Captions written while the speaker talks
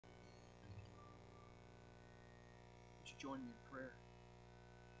join me in prayer?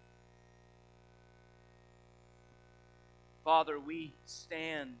 Father, we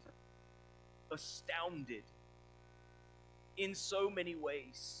stand astounded in so many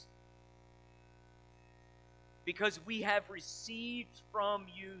ways because we have received from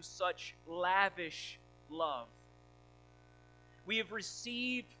you such lavish love. We have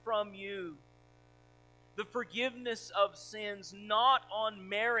received from you the forgiveness of sins not on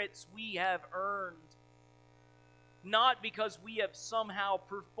merits we have earned, not because we have somehow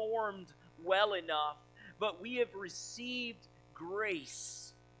performed well enough, but we have received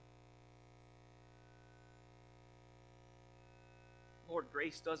grace. Lord,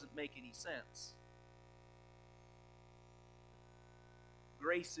 grace doesn't make any sense.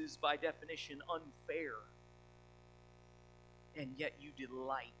 Grace is by definition unfair, and yet you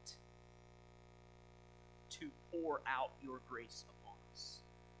delight to pour out your grace upon us.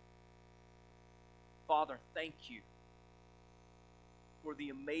 Father, thank you for the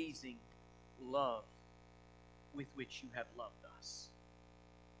amazing love with which you have loved us.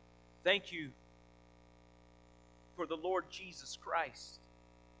 Thank you for the Lord Jesus Christ,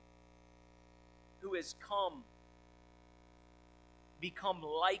 who has become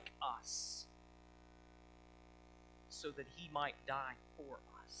like us, so that he might die for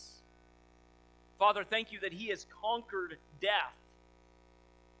us. Father, thank you that he has conquered death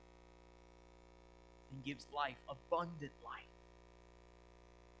and gives life, abundant life,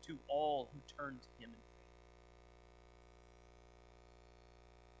 to all who turn to him in faith.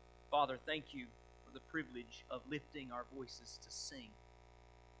 Father, thank you for the privilege of lifting our voices to sing.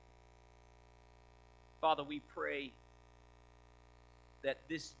 Father, we pray that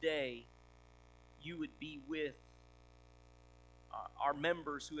this day you would be with our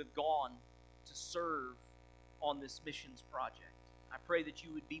members who have gone to serve on this missions project. I pray that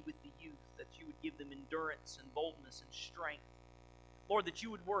you would be with the youth, that you would give them endurance and boldness and strength. Lord, that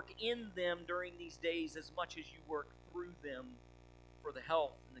you would work in them during these days as much as you work through them for the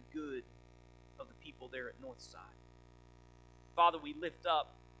health and the good of the people there at Northside. Father, we lift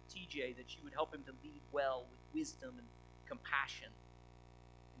up TJ, that you would help him to lead well with wisdom and compassion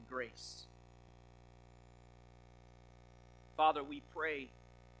and grace. Father, we pray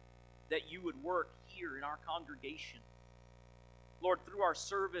that you would work here in our congregation. Lord, through our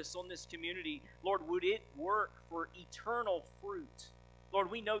service on this community, Lord, would it work for eternal fruit?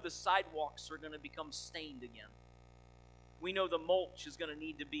 Lord, we know the sidewalks are going to become stained again. We know the mulch is going to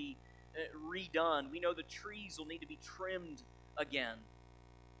need to be redone. We know the trees will need to be trimmed again.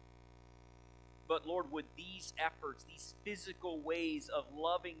 But Lord, would these efforts, these physical ways of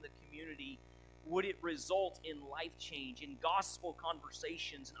loving the community, would it result in life change, in gospel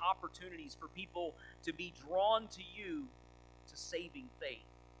conversations, and opportunities for people to be drawn to you to saving faith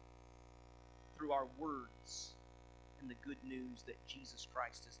through our words and the good news that Jesus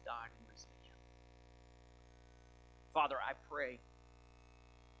Christ has died and risen again? Father, I pray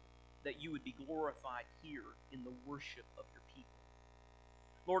that you would be glorified here in the worship of your people.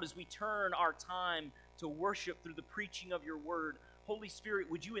 Lord, as we turn our time to worship through the preaching of your word, Holy Spirit,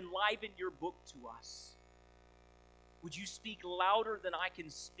 would you enliven your book to us? Would you speak louder than I can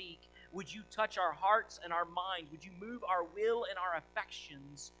speak? Would you touch our hearts and our minds? Would you move our will and our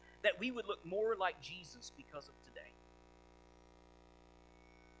affections that we would look more like Jesus because of today?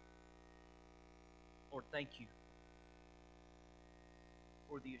 Lord, thank you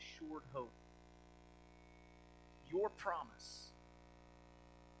for the assured hope, your promise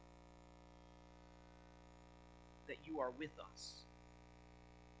that you are with us,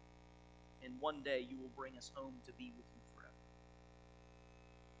 and one day you will bring us home to be with you forever.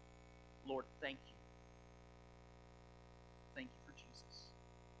 Lord, thank you. Thank you for Jesus.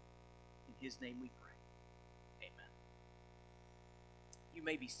 In his name we pray. Amen. You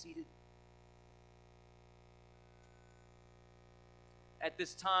may be seated. At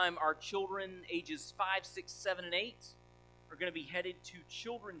this time, our children ages 5, 6, 7, and 8 are going to be headed to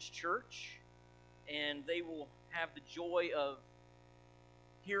Children's Church, and they will have the joy of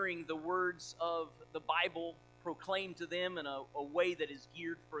hearing the words of the Bible proclaimed to them in a way that is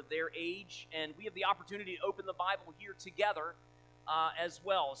geared for their age. And we have the opportunity to open the Bible here together as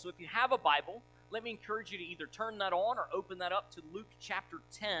well. So if you have a Bible, let me encourage you to either turn that on or open that up to Luke chapter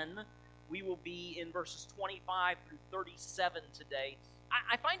 10. We will be in verses 25 through 37 today.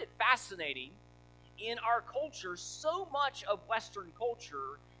 I find it fascinating. In our culture, so much of Western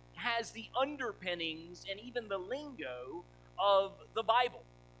culture has the underpinnings and even the lingo of the Bible.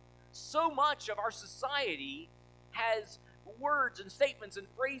 So much of our society has words and statements and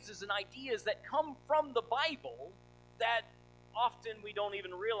phrases and ideas that come from the Bible that often we don't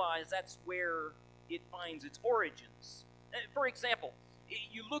even realize that's where it finds its origins. For example,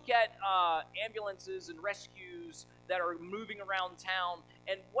 you look at ambulances and rescues that are moving around town,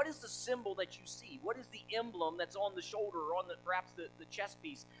 and what is the symbol that you see? What is the emblem that's on the shoulder or on perhaps the chest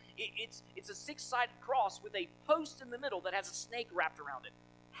piece? It's a six-sided cross with a post in the middle that has a snake wrapped around it.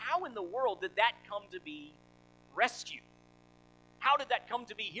 How in the world did that come to be rescue? How did that come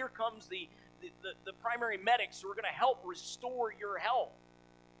to be? Here comes the primary medics who are going to help restore your health.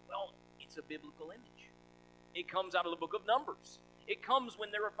 Well, it's a biblical image. It comes out of the book of Numbers. It comes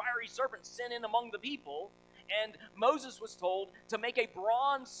when there were fiery serpents sent in among the people, and Moses was told to make a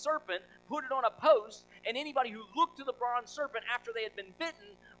bronze serpent, put it on a post, and anybody who looked to the bronze serpent after they had been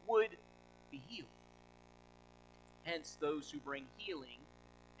bitten would be healed. Hence, those who bring healing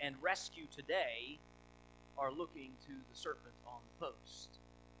and rescue today are looking to the serpent on the post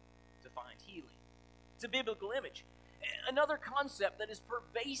to find healing. It's a biblical image. Another concept that is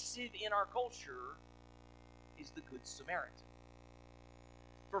pervasive in our culture is the Good Samaritan.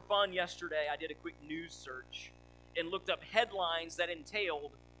 For fun, yesterday I did a quick news search and looked up headlines that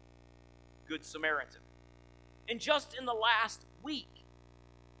entailed Good Samaritan. And just in the last week,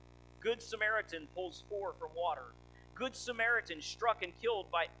 Good Samaritan pulls 4 from water. Good Samaritan struck and killed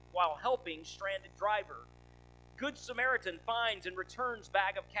while helping stranded driver. Good Samaritan finds and returns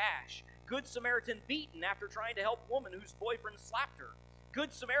bag of cash. Good Samaritan beaten after trying to help woman whose boyfriend slapped her.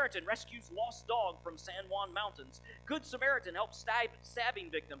 Good Samaritan rescues lost dog from San Juan Mountains. Good Samaritan helps stabbing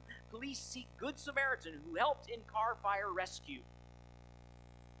victim. Police seek Good Samaritan who helped in car fire rescue.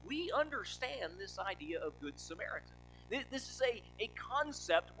 We understand this idea of Good Samaritan. This is a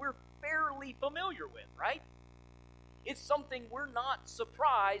concept we're fairly familiar with, right? It's something we're not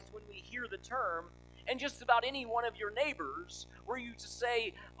surprised when we hear the term, and just about any one of your neighbors, were you to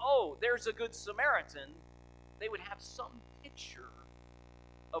say, oh, there's a Good Samaritan, they would have some picture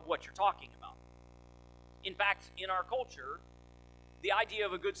of what you're talking about. In fact, in our culture, the idea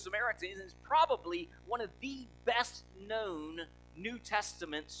of a Good Samaritan is probably one of the best known New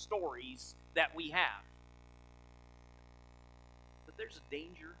Testament stories that we have. But there's a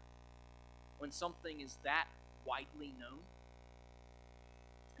danger when something is that widely known.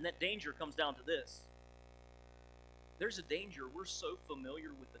 And that danger comes down to this. There's a danger we're so familiar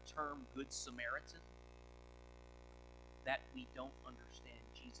with the term Good Samaritan that we don't understand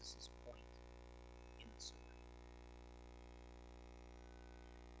Jesus' point in the story.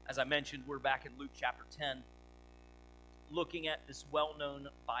 As I mentioned, we're back in Luke chapter 10, looking at this well-known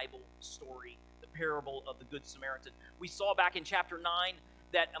Bible story, the parable of the Good Samaritan. We saw back in chapter 9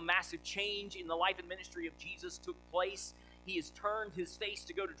 that a massive change in the life and ministry of Jesus took place. He has turned his face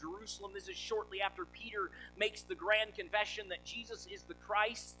to go to Jerusalem. This is shortly after Peter makes the grand confession that Jesus is the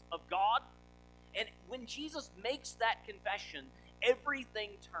Christ of God. And when Jesus makes that confession,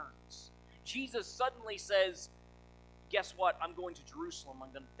 everything turns. Jesus suddenly says, guess what? I'm going to Jerusalem.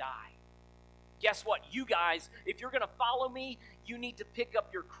 I'm going to die. Guess what? You guys, if you're going to follow me, you need to pick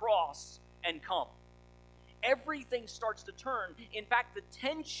up your cross and come. Everything starts to turn. In fact, the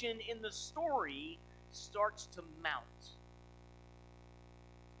tension in the story starts to mount.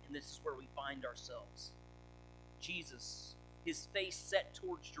 And this is where we find ourselves. Jesus, his face set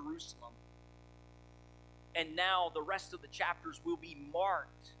towards Jerusalem. And now the rest of the chapters will be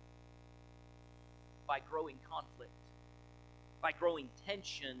marked by growing conflict, by growing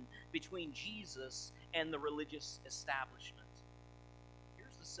tension between Jesus and the religious establishment.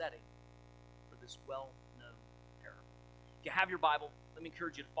 Here's the setting for this well-known parable. If you have your Bible, let me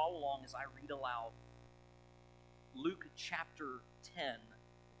encourage you to follow along as I read aloud Luke chapter 10,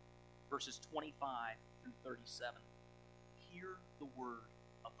 verses 25 through 37. Hear the word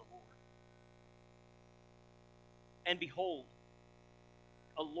of the Lord. And behold,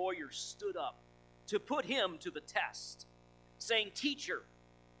 a lawyer stood up to put him to the test, saying, Teacher,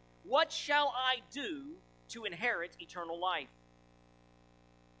 what shall I do to inherit eternal life?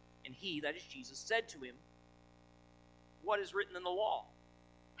 And he, that is Jesus, said to him, What is written in the law?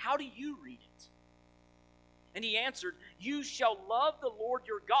 How do you read it? And he answered, You shall love the Lord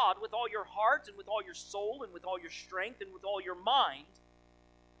your God with all your heart and with all your soul and with all your strength and with all your mind,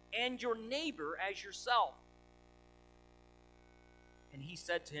 and your neighbor as yourself. And he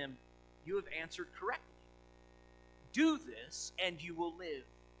said to him, You have answered correctly. Do this, and you will live.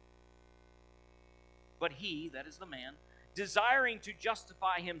 But he, that is the man, desiring to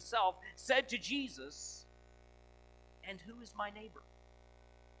justify himself, said to Jesus, And who is my neighbor?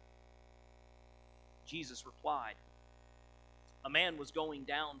 Jesus replied, A man was going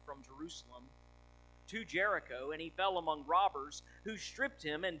down from Jerusalem to Jericho, and he fell among robbers, who stripped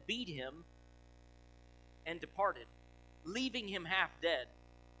him and beat him and departed, leaving him half dead.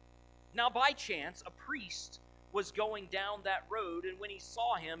 Now by chance a priest was going down that road, and when he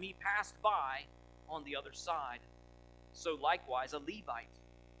saw him, he passed by on the other side. So likewise a Levite,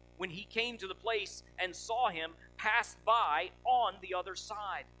 when he came to the place and saw him, passed by on the other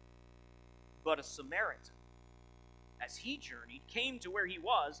side. But a Samaritan, as he journeyed, came to where he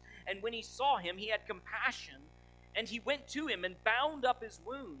was, and when he saw him, he had compassion, and he went to him and bound up his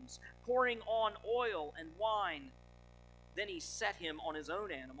wounds, pouring on oil and wine. Then he set him on his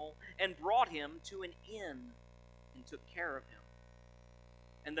own animal and brought him to an inn and took care of him.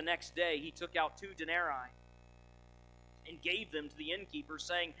 And the next day he took out 2 denarii and gave them to the innkeeper,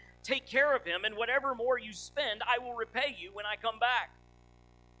 saying, "Take care of him, and whatever more you spend, I will repay you when I come back."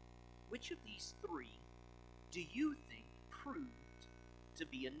 Which of these 3 do you think proved to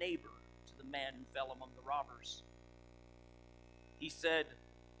be a neighbor to the man who fell among the robbers? He said,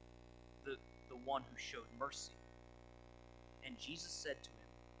 the one who showed mercy. And Jesus said to him,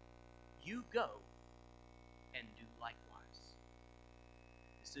 "You go and do likewise."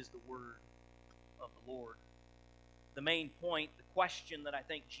 This is the word of the Lord. The main point, the question that I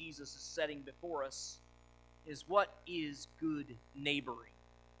think Jesus is setting before us is, what is good neighboring?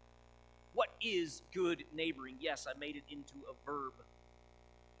 What is good neighboring? Yes, I made it into a verb.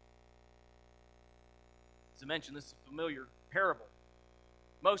 As I mentioned, this is a familiar parable.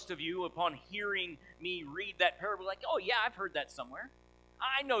 Most of you, upon hearing me read that parable, are like, "Oh yeah, I've heard that somewhere.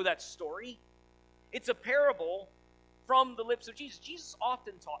 I know that story." It's a parable from the lips of Jesus. Jesus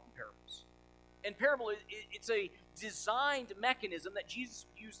often taught in parables. And parable, it's a designed mechanism that Jesus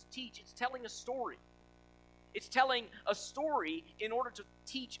used to teach. It's telling a story. It's telling a story in order to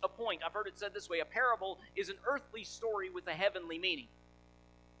teach a point. I've heard it said this way: a parable is an earthly story with a heavenly meaning.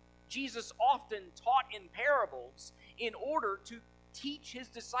 Jesus often taught in parables in order to teach his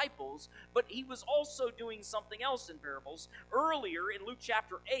disciples, but he was also doing something else in parables. Earlier in Luke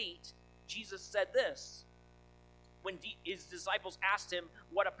chapter 8, Jesus said this. When his disciples asked him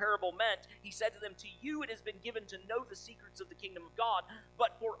what a parable meant, he said to them, "To you it has been given to know the secrets of the kingdom of God,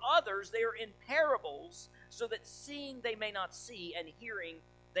 but for others they are in parables, so that seeing they may not see, and hearing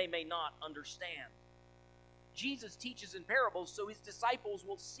they may not understand." Jesus teaches in parables so his disciples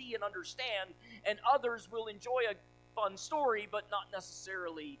will see and understand, and others will enjoy a fun story, but not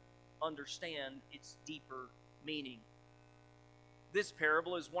necessarily understand its deeper meaning. This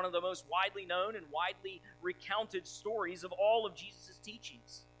parable is one of the most widely known and widely recounted stories of all of Jesus'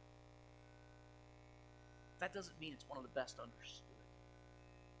 teachings. That doesn't mean it's one of the best understood.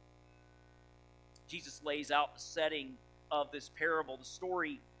 Jesus lays out the setting of this parable. The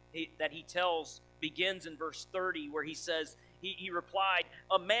story that he tells begins in verse 30, where he says, he replied,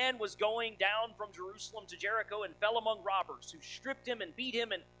 "A man was going down from Jerusalem to Jericho and fell among robbers, who stripped him and beat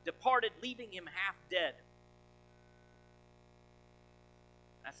him and departed, leaving him half dead."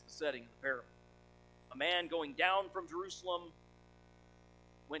 That's the setting of the parable. A man going down from Jerusalem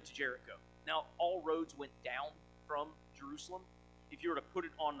went to Jericho. Now, all roads went down from Jerusalem. If you were to put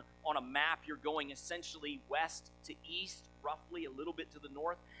it on a map, you're going essentially west to east, roughly a little bit to the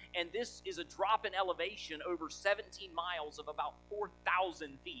north. And this is a drop in elevation over 17 miles of about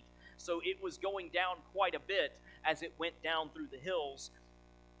 4,000 feet. So it was going down quite a bit as it went down through the hills.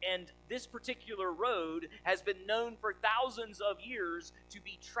 And this particular road has been known for thousands of years to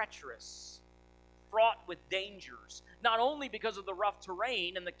be treacherous, fraught with dangers, not only because of the rough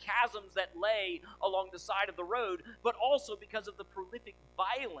terrain and the chasms that lay along the side of the road, but also because of the prolific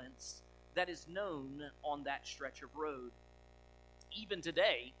violence that is known on that stretch of road. Even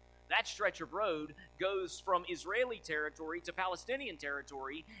today, that stretch of road goes from Israeli territory to Palestinian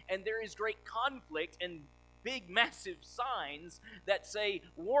territory, and there is great conflict and big, massive signs that say,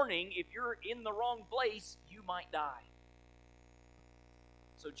 "Warning, if you're in the wrong place, you might die."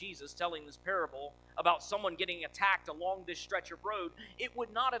 So Jesus, telling this parable about someone getting attacked along this stretch of road, it would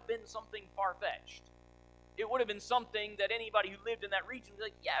not have been something far-fetched. It would have been something that anybody who lived in that region would be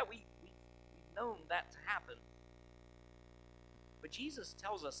like, "Yeah, we've known that to happen." But Jesus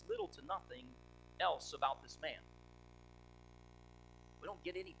tells us little to nothing else about this man. We don't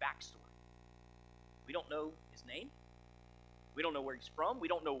get any backstory. We don't know his name. We don't know where he's from. We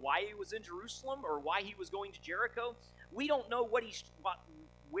don't know why he was in Jerusalem or why he was going to Jericho. We don't know where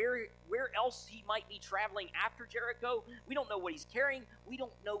else he might be traveling after Jericho. We don't know what he's carrying. We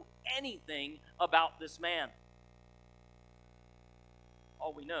don't know anything about this man.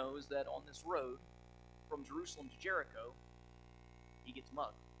 All we know is that on this road from Jerusalem to Jericho, he gets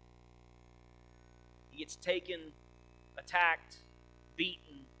mugged. He gets taken, attacked,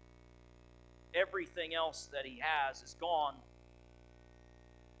 beaten. Everything else that he has is gone.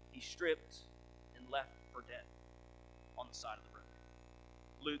 He's stripped and left for dead on the side of the road.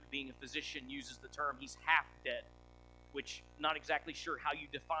 Luke, being a physician, uses the term he's half dead, which not exactly sure how you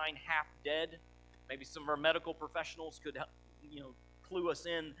define half dead. Maybe some of our medical professionals could, clue us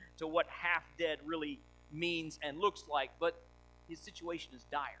in to what half dead really means and looks like, but his situation is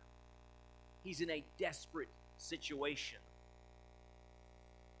dire. He's in a desperate situation.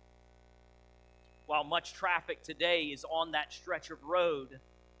 While much traffic today is on that stretch of road,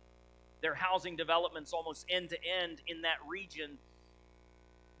 their housing developments almost end to end in that region.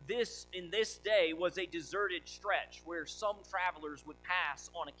 In this day was a deserted stretch where some travelers would pass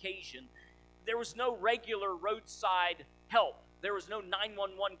on occasion. There was no regular roadside help. There was no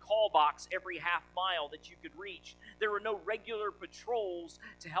 911 call box every half mile that you could reach. There were no regular patrols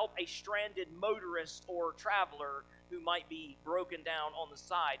to help a stranded motorist or traveler who might be broken down on the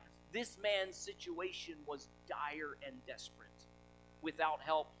side. This man's situation was dire and desperate. Without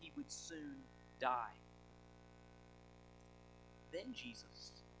help, he would soon die. Then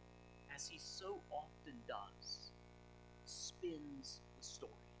Jesus, as he so often does, spins the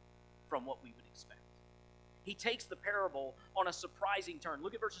story from what we would expect. He takes the parable on a surprising turn.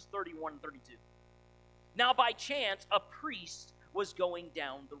 Look at verses 31 and 32. Now by chance, a priest was going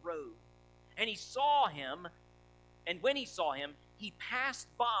down the road, and he saw him, and when he saw him, he passed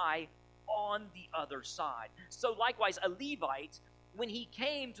by on the other side. So likewise, a Levite, when he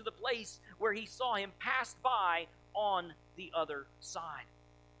came to the place where he saw him, passed by on the other side.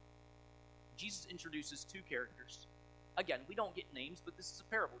 Jesus introduces two characters. Again, we don't get names, but this is a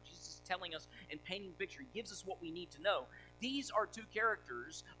parable. Jesus is telling us and painting a picture. He gives us what we need to know. These are two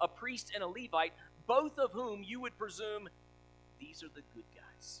characters, a priest and a Levite, both of whom you would presume these are the good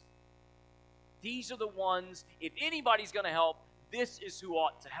guys. These are the ones, if anybody's going to help, this is who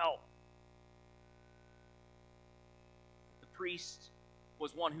ought to help. The priest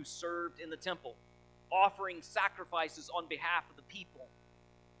was one who served in the temple, offering sacrifices on behalf of the people.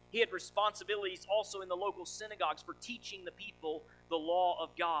 He had responsibilities also in the local synagogues for teaching the people the law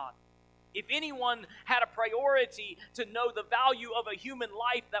of God. If anyone had a priority to know the value of a human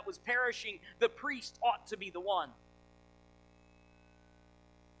life that was perishing, the priest ought to be the one.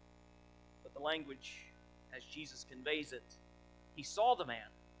 But the language, as Jesus conveys it, he saw the man.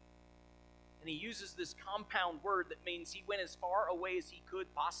 And he uses this compound word that means he went as far away as he could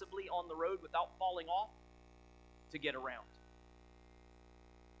possibly on the road without falling off to get around.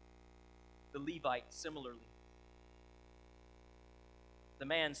 The Levite, similarly. The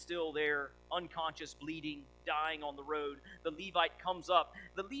man still there, unconscious, bleeding, dying on the road. The Levite comes up.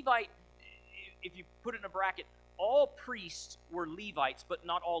 The Levite, if you put it in a bracket, all priests were Levites, but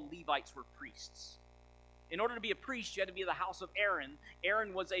not all Levites were priests. In order to be a priest, you had to be of the house of Aaron.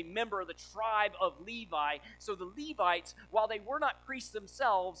 Aaron was a member of the tribe of Levi. So the Levites, while they were not priests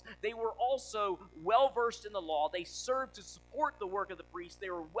themselves, they were also well-versed in the law. They served to support the work of the priest. They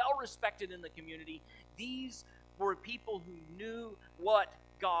were well-respected in the community. These were people who knew what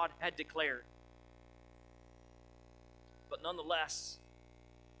God had declared. But nonetheless,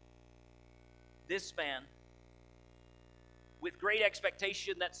 this man, with great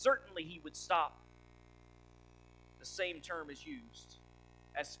expectation that certainly he would stop, the same term is used.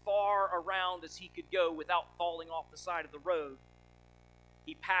 As far around as he could go without falling off the side of the road,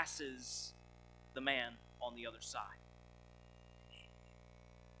 he passes the man on the other side.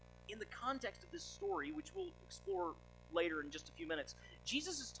 In the context of this story, which we'll explore later in just a few minutes,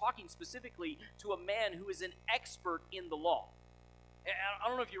 Jesus is talking specifically to a man who is an expert in the law. I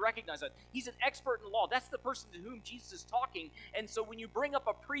don't know if you recognize that. He's an expert in law. That's the person to whom Jesus is talking. And so when you bring up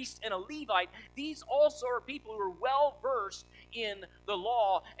a priest and a Levite, these also are people who are well-versed in the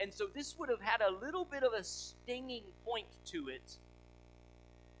law. And so this would have had a little bit of a stinging point to it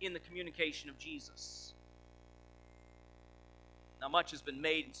in the communication of Jesus. Now, much has been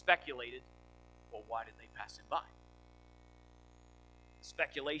made and speculated. Well, why did they pass him by?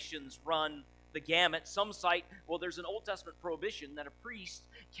 Speculations run the gamut. Some cite, well, there's an Old Testament prohibition that a priest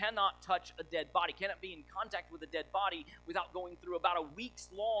cannot touch a dead body, cannot be in contact with a dead body without going through about a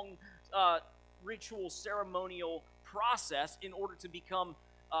weeks-long ritual ceremonial process in order to become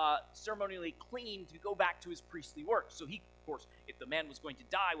ceremonially clean to go back to his priestly work. So he, of course, if the man was going to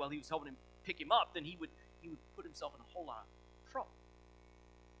die while he was helping him pick him up, then he would put himself in a whole lot of trouble.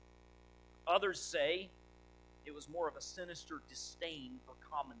 Others say it was more of a sinister disdain for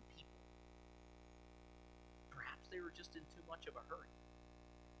common people. Perhaps they were just in too much of a hurry.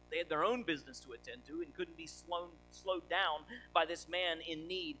 They had their own business to attend to and couldn't be slowed down by this man in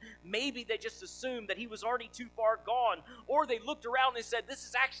need. Maybe they just assumed that he was already too far gone, or they looked around and said, this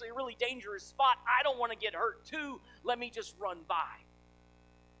is actually a really dangerous spot. I don't want to get hurt too. Let me just run by.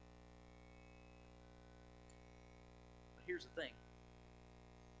 But here's the thing.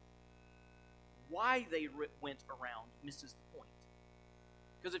 why they went around misses the point.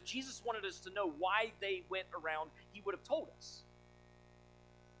 Because if Jesus wanted us to know why they went around, he would have told us.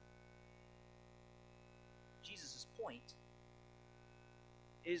 Jesus' point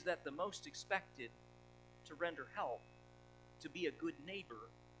is that the most expected to render help, to be a good neighbor,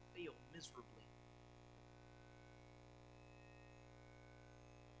 fail miserably.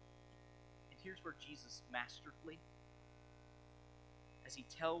 And here's where Jesus masterfully, as he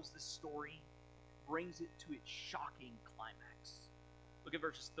tells this story, brings it to its shocking climax. Look at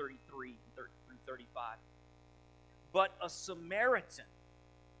verses 33 through 35. But a Samaritan,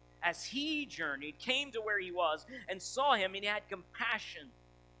 as he journeyed, came to where he was and saw him, and he had compassion.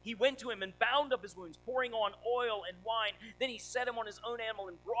 He went to him and bound up his wounds, pouring on oil and wine. Then he set him on his own animal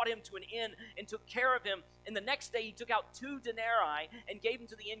and brought him to an inn and took care of him. And the next day he took out 2 denarii and gave them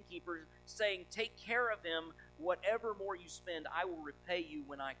to the innkeeper, saying, "Take care of him. Whatever more you spend, I will repay you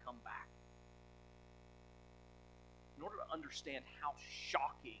when I come back." In order to understand how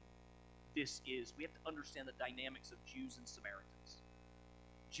shocking this is, we have to understand the dynamics of Jews and Samaritans.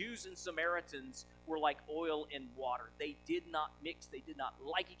 Jews and Samaritans were like oil and water. They did not mix. They did not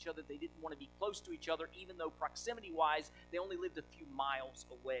like each other. They didn't want to be close to each other, even though proximity-wise, they only lived a few miles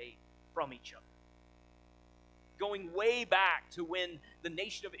away from each other. Going way back to when the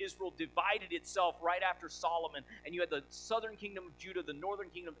nation of Israel divided itself right after Solomon, and you had the southern kingdom of Judah, the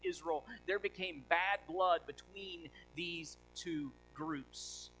northern kingdom of Israel, there became bad blood between these two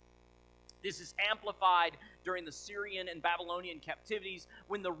groups. This is amplified during the Syrian and Babylonian captivities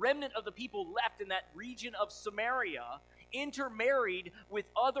when the remnant of the people left in that region of Samaria intermarried with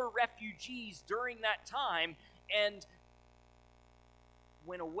other refugees during that time and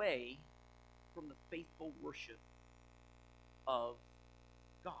went away from the faithful worship of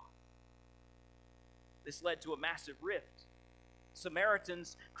God. This led to a massive rift.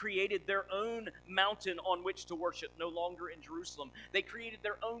 Samaritans created their own mountain on which to worship, no longer in Jerusalem. They created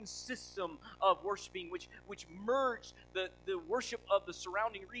their own system of worshiping, which merged the worship of the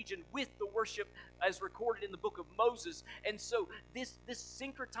surrounding region with the worship as recorded in the book of Moses. And so this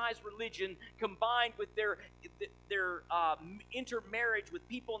syncretized religion, combined with their intermarriage with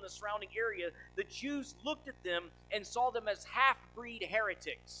people in the surrounding area, the Jews looked at them and saw them as half-breed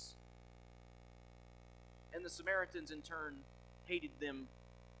heretics. And the Samaritans, in turn, hated them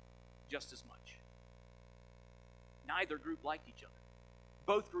just as much. Neither group liked each other.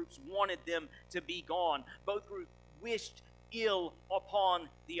 Both groups wanted them to be gone. Both groups wished ill upon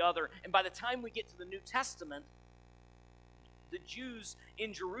the other. And by the time we get to the New Testament, the Jews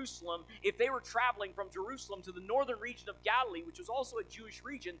in Jerusalem, if they were traveling from Jerusalem to the northern region of Galilee, which was also a Jewish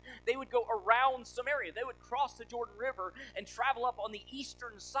region, they would go around Samaria. They would cross the Jordan River and travel up on the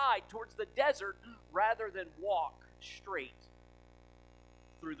eastern side towards the desert rather than walk straight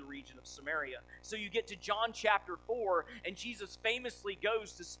through the region of Samaria. So you get to John chapter 4, and Jesus famously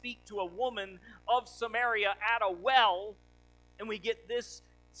goes to speak to a woman of Samaria at a well, and we get this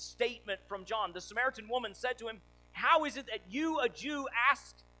statement from John. The Samaritan woman said to him, "How is it that you, a Jew,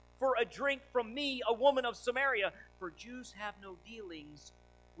 ask for a drink from me, a woman of Samaria? For Jews have no dealings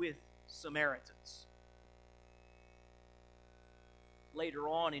with Samaritans." Later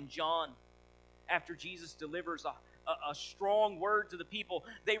on in John, after Jesus delivers a strong word to the people,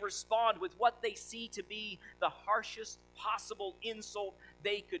 they respond with what they see to be the harshest possible insult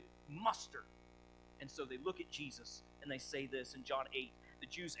they could muster. And so they look at Jesus and they say this in John 8. The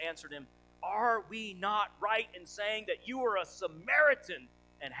Jews answered him, "Are we not right in saying that you are a Samaritan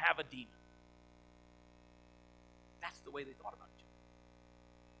and have a demon?" That's the way they thought about each other.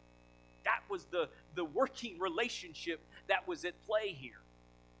 That was the working relationship that was at play here.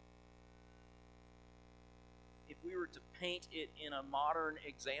 If we were to paint it in a modern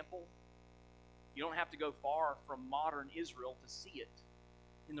example, you don't have to go far from modern Israel to see it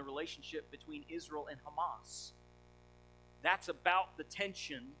in the relationship between Israel and Hamas. That's about the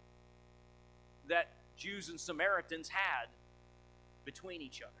tension that Jews and Samaritans had between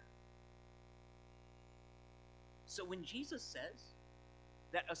each other. So when Jesus says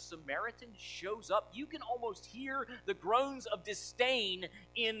that a Samaritan shows up, you can almost hear the groans of disdain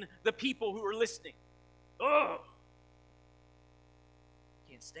in the people who are listening. Ugh!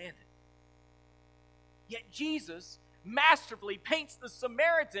 Can't stand it. Yet Jesus masterfully paints the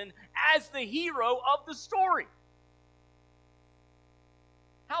Samaritan as the hero of the story.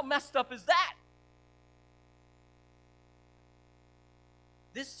 How messed up is that?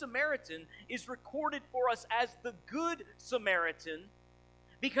 This Samaritan is recorded for us as the Good Samaritan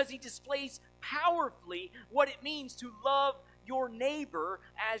because he displays powerfully what it means to love your neighbor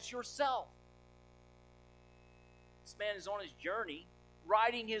as yourself. This man is on his journey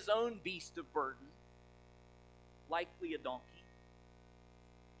riding his own beast of burden, likely a donkey.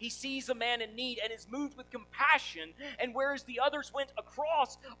 He sees a man in need and is moved with compassion, and whereas the others went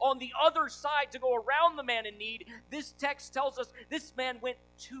across on the other side to go around the man in need, this text tells us this man went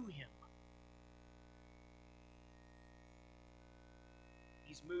to him.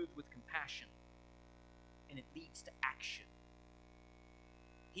 He's moved with compassion, and it leads to action.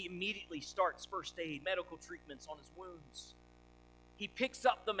 He immediately starts first aid, medical treatments on his wounds. He picks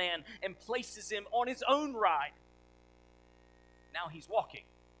up the man and places him on his own ride. Now he's walking,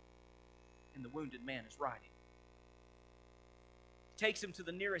 and the wounded man is riding. He takes him to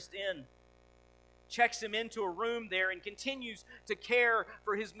the nearest inn, checks him into a room there, and continues to care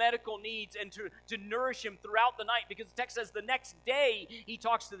for his medical needs and to nourish him throughout the night, because the text says the next day he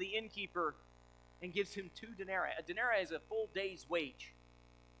talks to the innkeeper and gives him 2 denarii. A denarii is a full day's wage.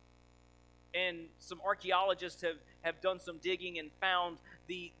 And some archaeologists have done some digging and found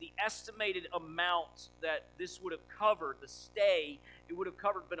the estimated amount that this would have covered, the stay, it would have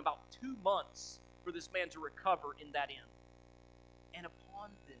covered been about 2 months for this man to recover in that inn. And upon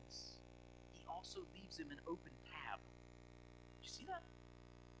this, he also leaves him an open tab. Did you see that?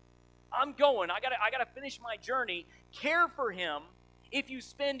 I'm going. I gotta finish my journey. Care for him. If you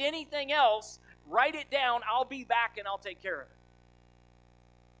spend anything else, write it down. I'll be back and I'll take care of it.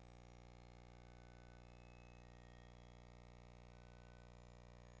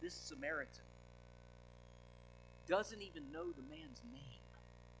 This Samaritan doesn't even know the man's name.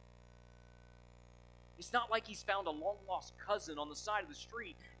 It's not like he's found a long-lost cousin on the side of the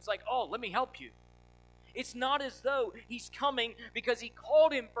street. It's like, oh, let me help you. It's not as though he's coming because he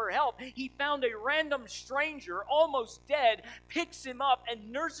called him for help. He found a random stranger, almost dead, picks him up,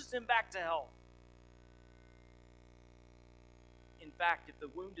 and nurses him back to health. In fact, if the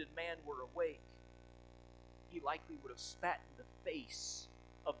wounded man were awake, he likely would have spat in the face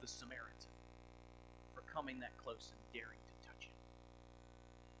of the Samaritan for coming that close and daring to touch him.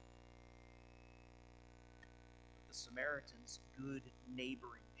 But the Samaritan's good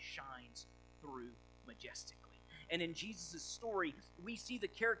neighboring shines through majestically. And in Jesus' story, we see the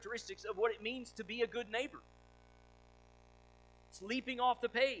characteristics of what it means to be a good neighbor. It's leaping off the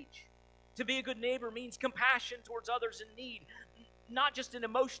page. To be a good neighbor means compassion towards others in need. Not just an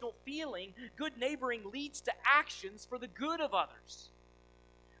emotional feeling. Good neighboring leads to actions for the good of others.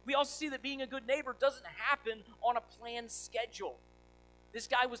 We also see that being a good neighbor doesn't happen on a planned schedule. This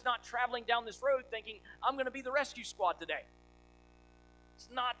guy was not traveling down this road thinking, I'm going to be the rescue squad today. It's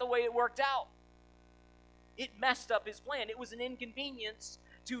not the way it worked out. It messed up his plan. It was an inconvenience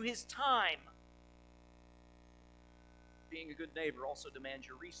to his time. Being a good neighbor also demands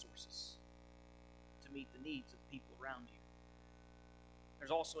your resources to meet the needs of the people around you.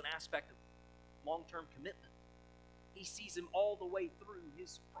 There's also an aspect of long-term commitment. He sees him all the way through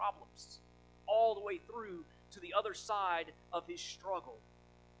his problems, all the way through to the other side of his struggle,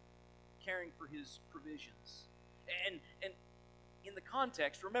 caring for his provisions. And in the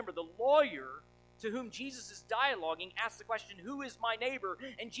context, remember, the lawyer to whom Jesus is dialoguing asks the question, who is my neighbor?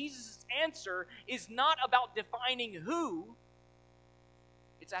 And Jesus' answer is not about defining who.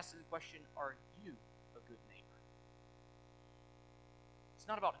 It's asking the question, are you a good neighbor? It's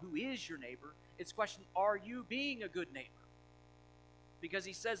not about who is your neighbor. It's the question, are you being a good neighbor? Because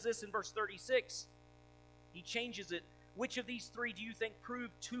he says this in verse 36. He changes it. Which of these 3 do you think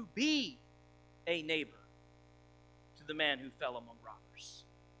proved to be a neighbor to the man who fell among robbers?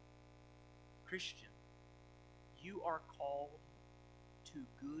 Christian, you are called to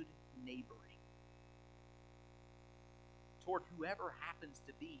good neighboring toward whoever happens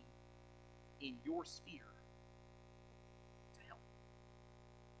to be in your sphere to help.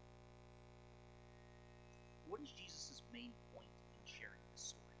 What is Jesus' main point in sharing this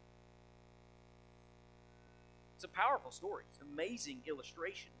story? It's a powerful story. It's an amazing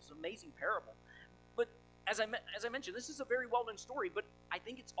illustration. It's an amazing parable. But as I mentioned, this is a very well-known story, but I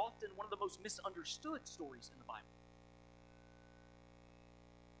think it's often one of the most misunderstood stories in the Bible.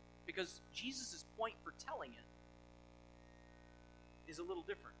 Because Jesus' point for telling it is a little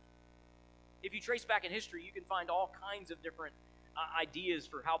different. If you trace back in history, you can find all kinds of different ideas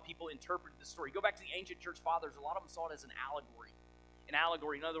for how people interpreted the story. Go back to the ancient church fathers. A lot of them saw it as an allegory. An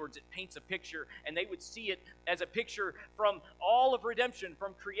allegory, in other words, it paints a picture, and they would see it as a picture from all of redemption,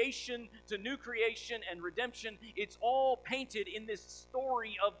 from creation to new creation and redemption. It's all painted in this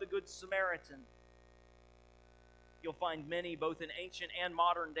story of the Good Samaritan. You'll find many, both in ancient and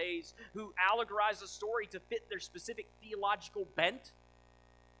modern days, who allegorize a story to fit their specific theological bent,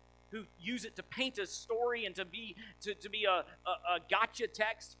 who use it to paint a story and to be a gotcha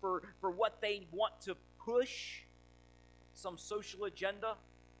text for what they want to push. some social agenda,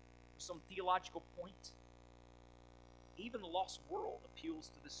 some theological point. Even the lost world appeals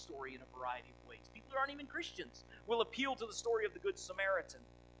to this story in a variety of ways. People who aren't even Christians will appeal to the story of the Good Samaritan.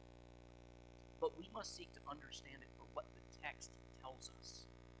 But we must seek to understand it for what the text tells us,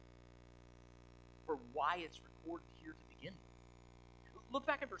 for why it's recorded here to begin with. Look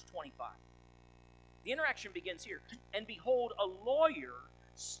back at verse 25. The interaction begins here. And behold, a lawyer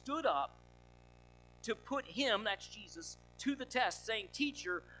stood up to put him, that's Jesus, to the test, saying,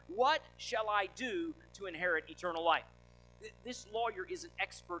 Teacher, what shall I do to inherit eternal life? This lawyer is an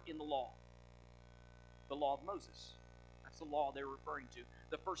expert in the law of Moses. That's the law they're referring to.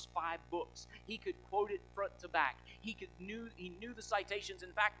 The first 5 books. He could quote it front to back. He knew the citations.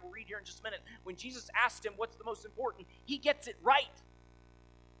 In fact, we'll read here in just a minute. When Jesus asked him what's the most important, he gets it right.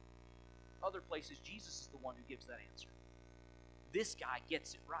 Other places, Jesus is the one who gives that answer. This guy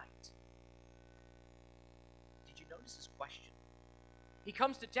gets it right. Did you notice his question? He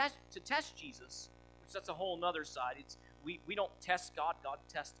comes to test Jesus, which that's a whole other side. We don't test God, God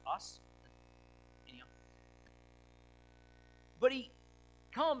tests us. Anyhow. But he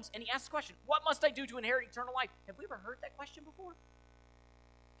comes and he asks the question, what must I do to inherit eternal life? Have we ever heard that question before?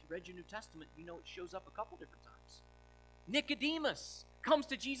 If you read your New Testament, you know it shows up a couple different times. Nicodemus comes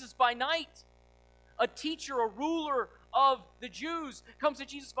to Jesus by night. A teacher, a ruler of the Jews, comes to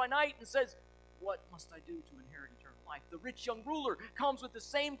Jesus by night and says, what must I do to inherit eternal life? The rich young ruler comes with the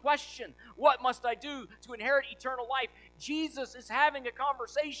same question. What must I do to inherit eternal life? Jesus is having a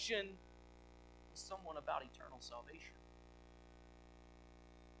conversation with someone about eternal salvation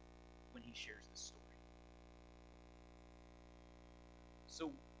when he shares this story.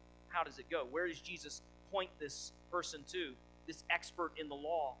 So how does it go? Where does Jesus point this person to, this expert in the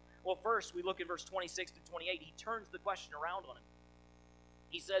law? Well, first, we look at verse 26 to 28. He turns the question around on him.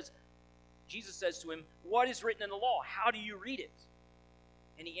 Jesus says to him, what is written in the law? How do you read it?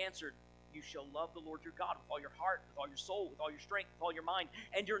 And he answered, you shall love the Lord your God with all your heart, with all your soul, with all your strength, with all your mind,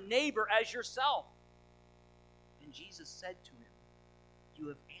 and your neighbor as yourself. And Jesus said to him, you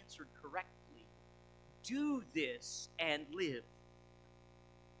have answered correctly. Do this and live.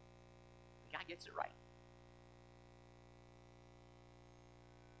 The guy gets it right.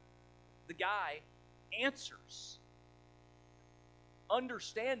 The guy answers,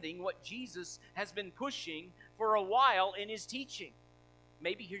 understanding what Jesus has been pushing for a while in his teaching.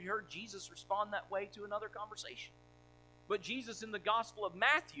 Maybe he heard Jesus respond that way to another conversation. But Jesus in the Gospel of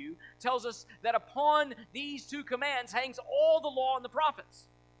Matthew tells us that upon these 2 commands hangs all the law and the prophets.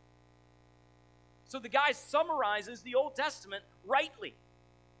 So the guy summarizes the Old Testament rightly.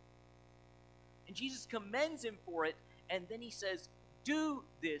 And Jesus commends him for it, and then he says, do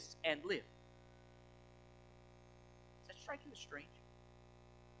this and live. Does that strike you as strange?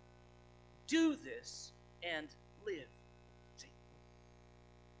 Do this and live. Say,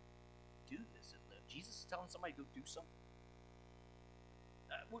 do this and live. Jesus is telling somebody to go do something.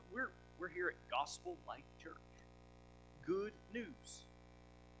 We're here at Gospel Life Church. Good news.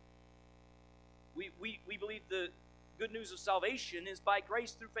 We believe the good news of salvation is by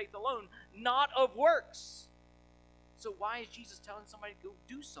grace through faith alone, not of works. So why is Jesus telling somebody to go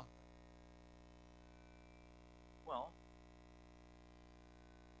do something? Well,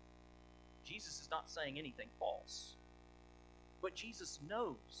 Jesus is not saying anything false. But Jesus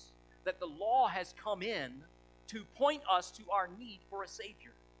knows that the law has come in to point us to our need for a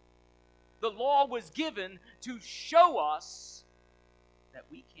Savior. The law was given to show us that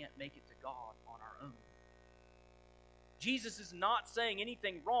we can't make it to God on our own. Jesus is not saying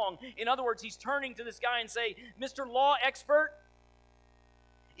anything wrong. In other words, he's turning to this guy and saying, Mr. Law Expert,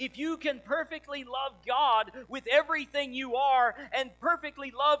 if you can perfectly love God with everything you are and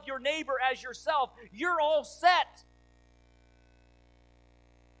perfectly love your neighbor as yourself, you're all set.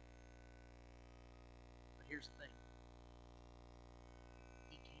 But here's the thing.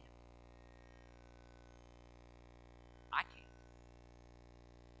 He can't. I can't.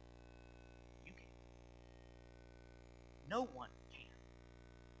 You can't. No one can.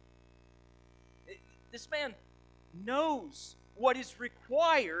 This man knows what is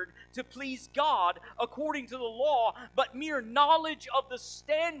required to please God according to the law, but mere knowledge of the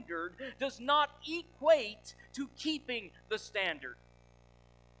standard does not equate to keeping the standard.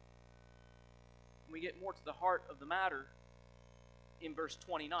 We get more to the heart of the matter in verse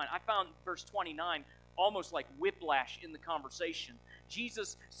 29. I found verse 29 almost like whiplash in the conversation.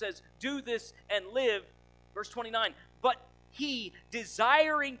 Jesus says, do this and live. Verse 29, but he,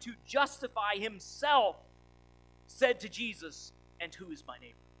 desiring to justify himself, said to Jesus, and who is my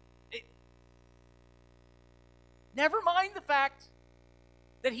neighbor? Never mind the fact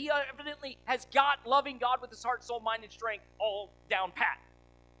that he evidently has got loving God with his heart, soul, mind, and strength all down pat.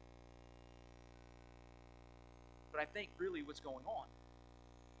 But I think really what's going on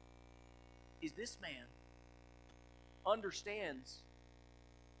is this man understands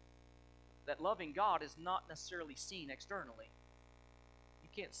that loving God is not necessarily seen externally. You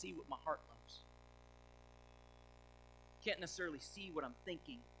can't see what my heart loves. You can't necessarily see what I'm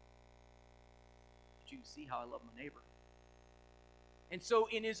thinking. But you can see how I love my neighbor. And so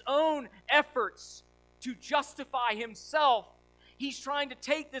in his own efforts to justify himself, he's trying to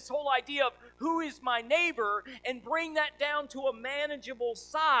take this whole idea of who is my neighbor and bring that down to a manageable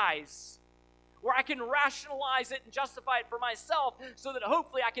size where I can rationalize it and justify it for myself so that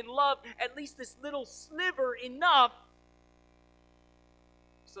hopefully I can love at least this little sliver enough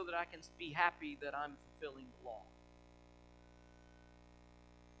so that I can be happy that I'm fulfilling the law.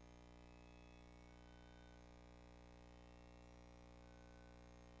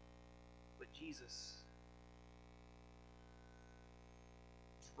 But Jesus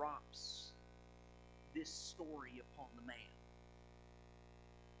drops this story upon the man.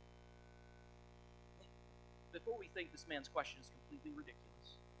 Before we think this man's question is completely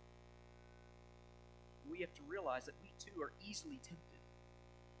ridiculous, we have to realize that we too are easily tempted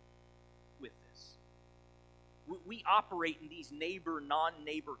with this. We operate in these neighbor,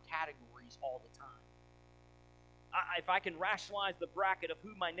 non-neighbor categories all the time. If I can rationalize the bracket of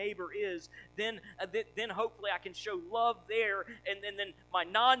who my neighbor is, then hopefully I can show love there, and then my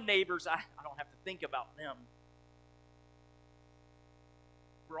non-neighbors, I don't have to think about them.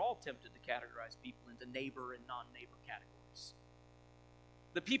 We're all tempted to categorize people into neighbor and non-neighbor categories.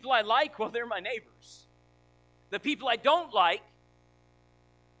 The people I like, well, they're my neighbors. The people I don't like,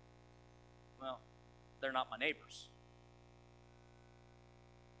 well, they're not my neighbors.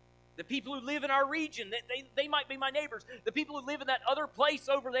 The people who live in our region, they might be my neighbors. The people who live in that other place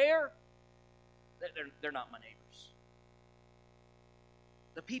over there, they're not my neighbors.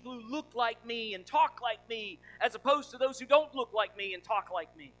 The people who look like me and talk like me, as opposed to those who don't look like me and talk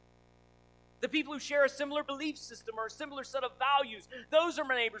like me. The people who share a similar belief system or a similar set of values, those are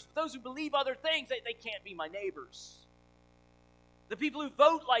my neighbors. But those who believe other things, they can't be my neighbors. The people who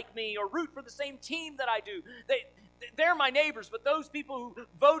vote like me or root for the same team that I do, they're my neighbors. But those people who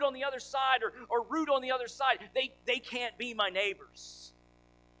vote on the other side or root on the other side, they can't be my neighbors.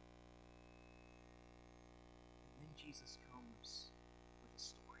 And then Jesus comes with a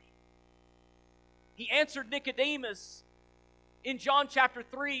story. He answered Nicodemus in John chapter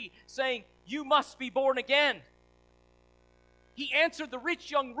 3, saying, "You must be born again." He answered the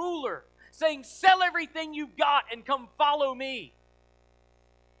rich young ruler, saying, "Sell everything you've got and come follow me."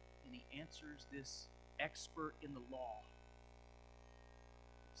 And he answers this expert in the law,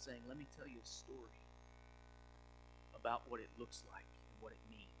 saying, "Let me tell you a story about what it looks like and what it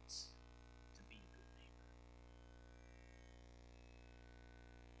means to be a good neighbor."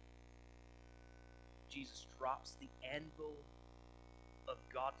 Jesus drops the anvil of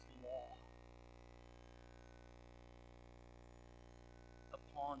God's law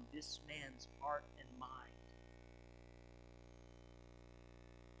upon this man's heart and mind,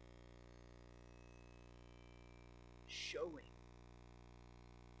 showing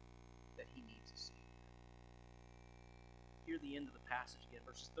that he needs a Savior. Hear the end of the passage again,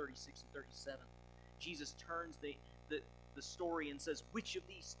 verses 36 and 37. Jesus turns the story and says, "Which of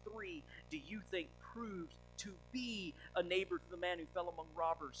these three do you think proved to be a neighbor to the man who fell among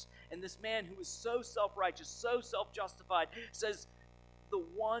robbers?" And this man who was so self-righteous, so self-justified, says, "The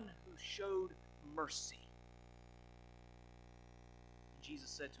one who showed mercy." And Jesus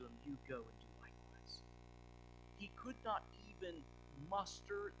said to him, "You go and do likewise." He could not even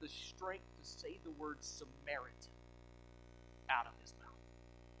muster the strength to say the word Samaritan out of his mouth.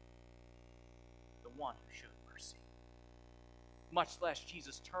 The one who showed mercy. Much less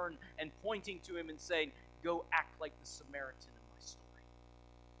Jesus turned and pointing to him and saying, "Go act like the Samaritan in my story."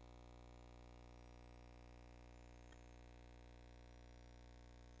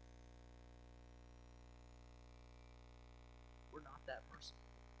 We're not that merciful.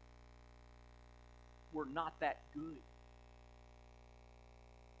 We're not that good.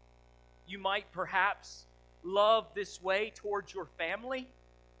 You might perhaps love this way towards your family.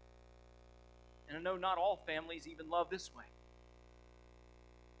 And I know not all families even love this way.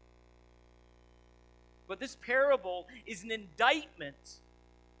 But this parable is an indictment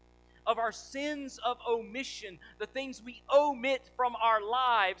of our sins of omission, the things we omit from our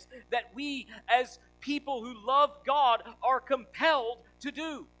lives that we as people who love God are compelled to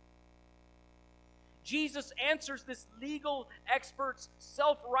do. Jesus answers this legal expert's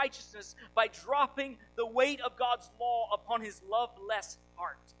self-righteousness by dropping the weight of God's law upon his loveless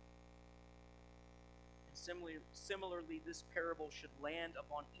heart. And similarly, this parable should land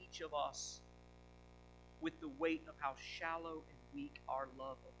upon each of us with the weight of how shallow and weak our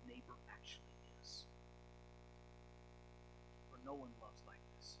love of neighbor actually is. For no one loves like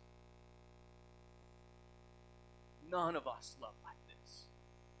this. None of us love like this.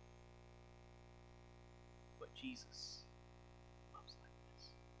 But Jesus loves like this.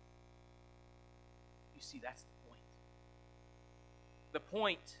 You see, that's the point. The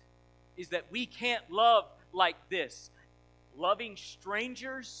point is that we can't love like this. Loving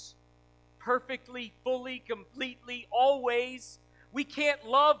strangers perfectly, fully, completely, always. We can't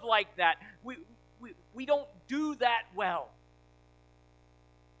love like that. We don't do that well.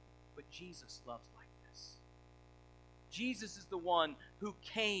 But Jesus loves like this. Jesus is the one who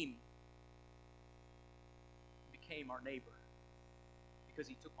became our neighbor because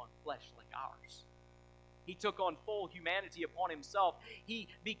he took on flesh like ours. He took on full humanity upon himself. He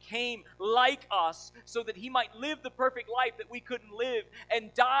became like us so that he might live the perfect life that we couldn't live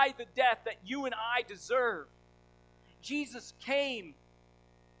and die the death that you and I deserve. Jesus came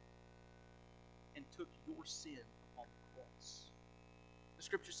and took your sin upon the cross. The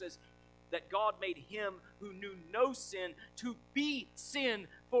scripture says that God made him who knew no sin to be sin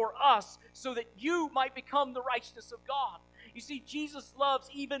for us so that you might become the righteousness of God. You see, Jesus loves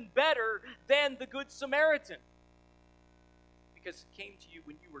even better than the Good Samaritan because he came to you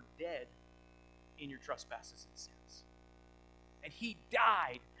when you were dead in your trespasses and sins. And he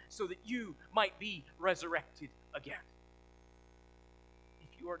died so that you might be resurrected again.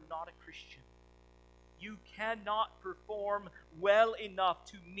 If you are not a Christian, you cannot perform well enough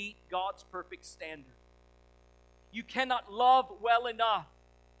to meet God's perfect standard. You cannot love well enough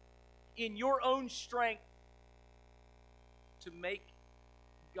in your own strength to make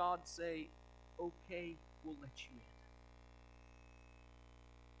God say, okay, we'll let you in.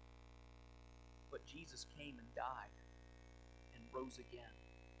 But Jesus came and died and rose again,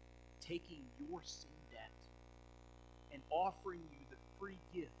 taking your sin debt and offering you the free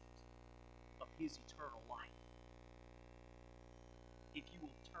gift of his eternal life. If you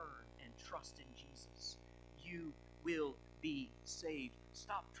will turn and trust in Jesus, you will be saved.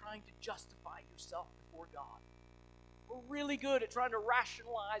 Stop trying to justify yourself before God. We're really good at trying to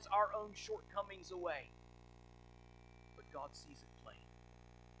rationalize our own shortcomings away. But God sees it plain.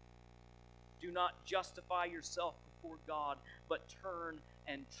 Do not justify yourself before God, but turn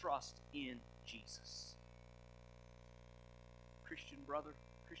and trust in Jesus. Christian brother,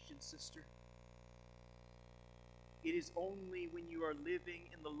 Christian sister, it is only when you are living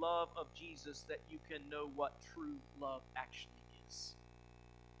in the love of Jesus that you can know what true love actually is.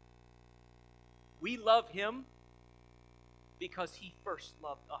 We love him because he first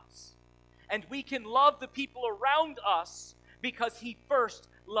loved us. And we can love the people around us because he first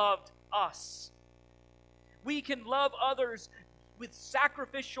loved us. We can love others with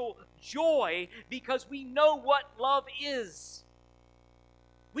sacrificial joy because we know what love is.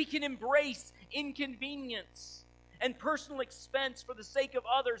 We can embrace inconvenience and personal expense for the sake of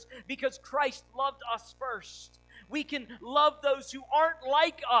others because Christ loved us first. We can love those who aren't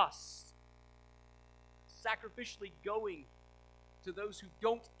like us, sacrificially going to those who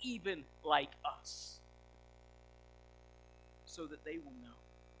don't even like us, so that they will know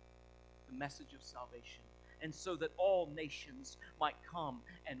the message of salvation, and so that all nations might come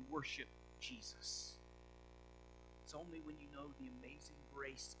and worship Jesus. It's only when you know the amazing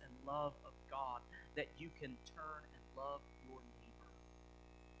grace and love of God that you can turn and love your neighbor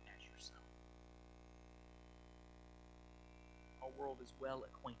as yourself. Our world is well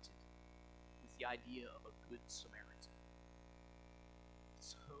acquainted with the idea of a good Samaritan.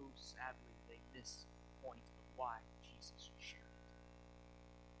 So sadly, they miss the point of why Jesus shared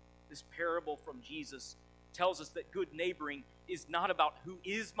it. This parable from Jesus tells us that good neighboring is not about who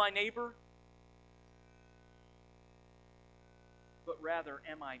is my neighbor, but rather,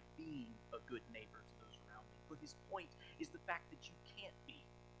 am I being a good neighbor to those around me? But his point is the fact that you can't be.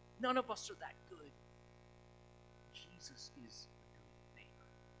 None of us are that good. Jesus is the good neighbor.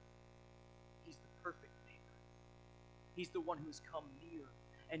 He's the perfect neighbor. He's the one who has come near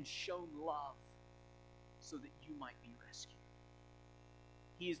and shown love so that you might be rescued.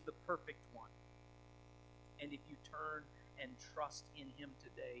 He is the perfect one. And if you turn and trust in him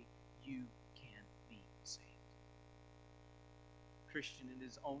today, you can be saved. Christian, it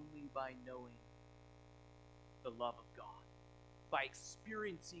is only by knowing the love of God, by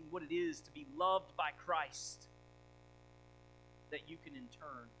experiencing what it is to be loved by Christ, that you can in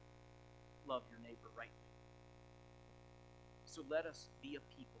turn love your neighbor right now. So let us be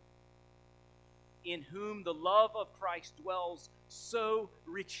a people in whom the love of Christ dwells so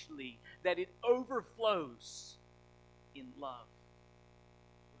richly that it overflows in love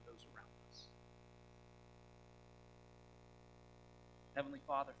for those around us. Heavenly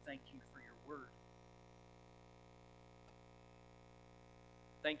Father, thank you for your word.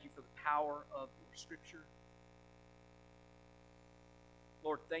 Thank you for the power of your Scripture.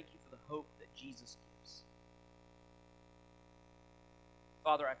 Lord, thank you for the hope that Jesus gives.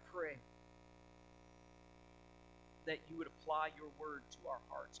 Father, I pray that you would apply your word to our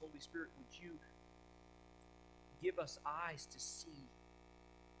hearts. Holy Spirit, would you give us eyes to see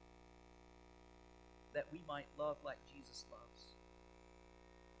that we might love like Jesus loves.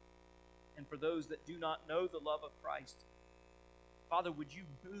 And for those that do not know the love of Christ, Father, would you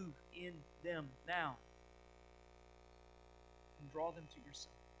move in them now and draw them to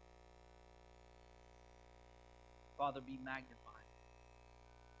yourself. Father, be magnified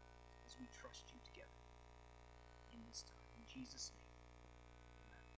as we trust you together in this time. In Jesus' name.